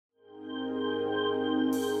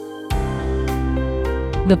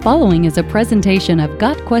The following is a presentation of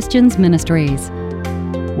Got Questions Ministries.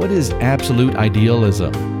 What is absolute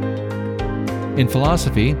idealism? In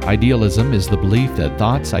philosophy, idealism is the belief that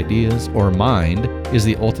thoughts, ideas, or mind is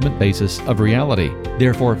the ultimate basis of reality.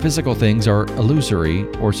 Therefore, physical things are illusory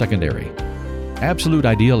or secondary. Absolute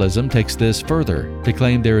idealism takes this further to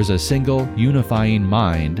claim there is a single, unifying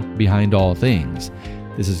mind behind all things.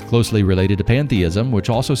 This is closely related to pantheism,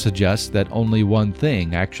 which also suggests that only one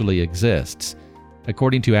thing actually exists.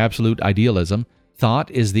 According to absolute idealism,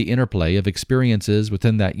 thought is the interplay of experiences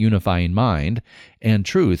within that unifying mind, and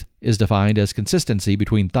truth is defined as consistency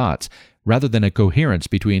between thoughts, rather than a coherence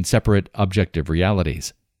between separate objective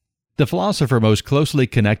realities. The philosopher most closely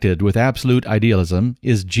connected with absolute idealism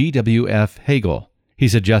is G.W.F. Hegel. He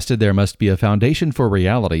suggested there must be a foundation for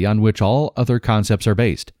reality on which all other concepts are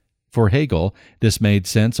based. For Hegel, this made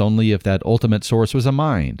sense only if that ultimate source was a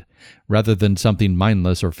mind, rather than something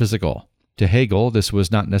mindless or physical. To Hegel, this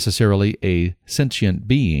was not necessarily a sentient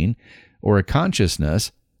being or a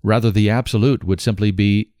consciousness, rather the absolute would simply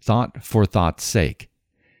be thought for thought's sake.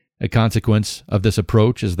 A consequence of this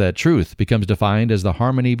approach is that truth becomes defined as the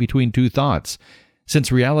harmony between two thoughts.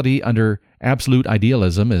 Since reality under absolute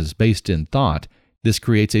idealism is based in thought, this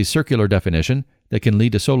creates a circular definition that can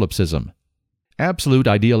lead to solipsism. Absolute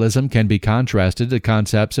idealism can be contrasted to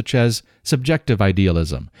concepts such as subjective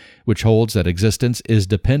idealism, which holds that existence is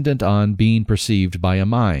dependent on being perceived by a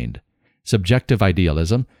mind. Subjective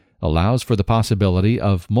idealism allows for the possibility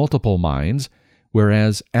of multiple minds,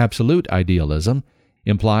 whereas absolute idealism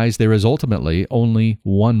implies there is ultimately only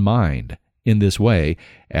one mind. In this way,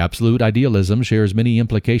 absolute idealism shares many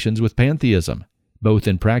implications with pantheism. Both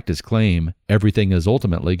in practice claim everything is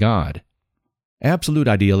ultimately God. Absolute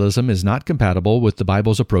idealism is not compatible with the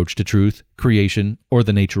Bible's approach to truth, creation, or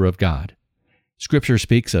the nature of God. Scripture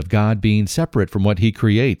speaks of God being separate from what He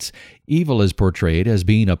creates. Evil is portrayed as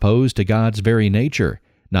being opposed to God's very nature,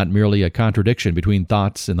 not merely a contradiction between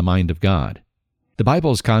thoughts in the mind of God. The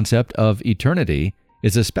Bible's concept of eternity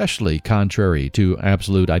is especially contrary to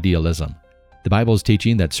absolute idealism. The Bible's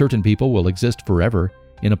teaching that certain people will exist forever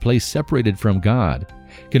in a place separated from God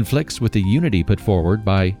conflicts with the unity put forward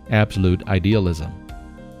by absolute idealism.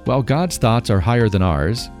 While God's thoughts are higher than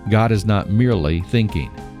ours, God is not merely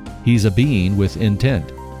thinking. He's a being with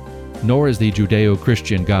intent. Nor is the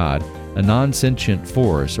Judeo-Christian God a non-sentient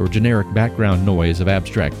force or generic background noise of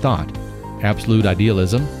abstract thought. Absolute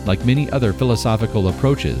idealism, like many other philosophical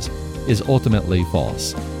approaches, is ultimately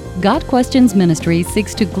false. Got Questions Ministry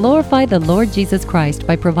seeks to glorify the Lord Jesus Christ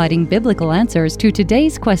by providing biblical answers to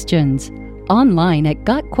today's questions. Online at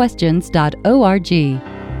gotquestions.org.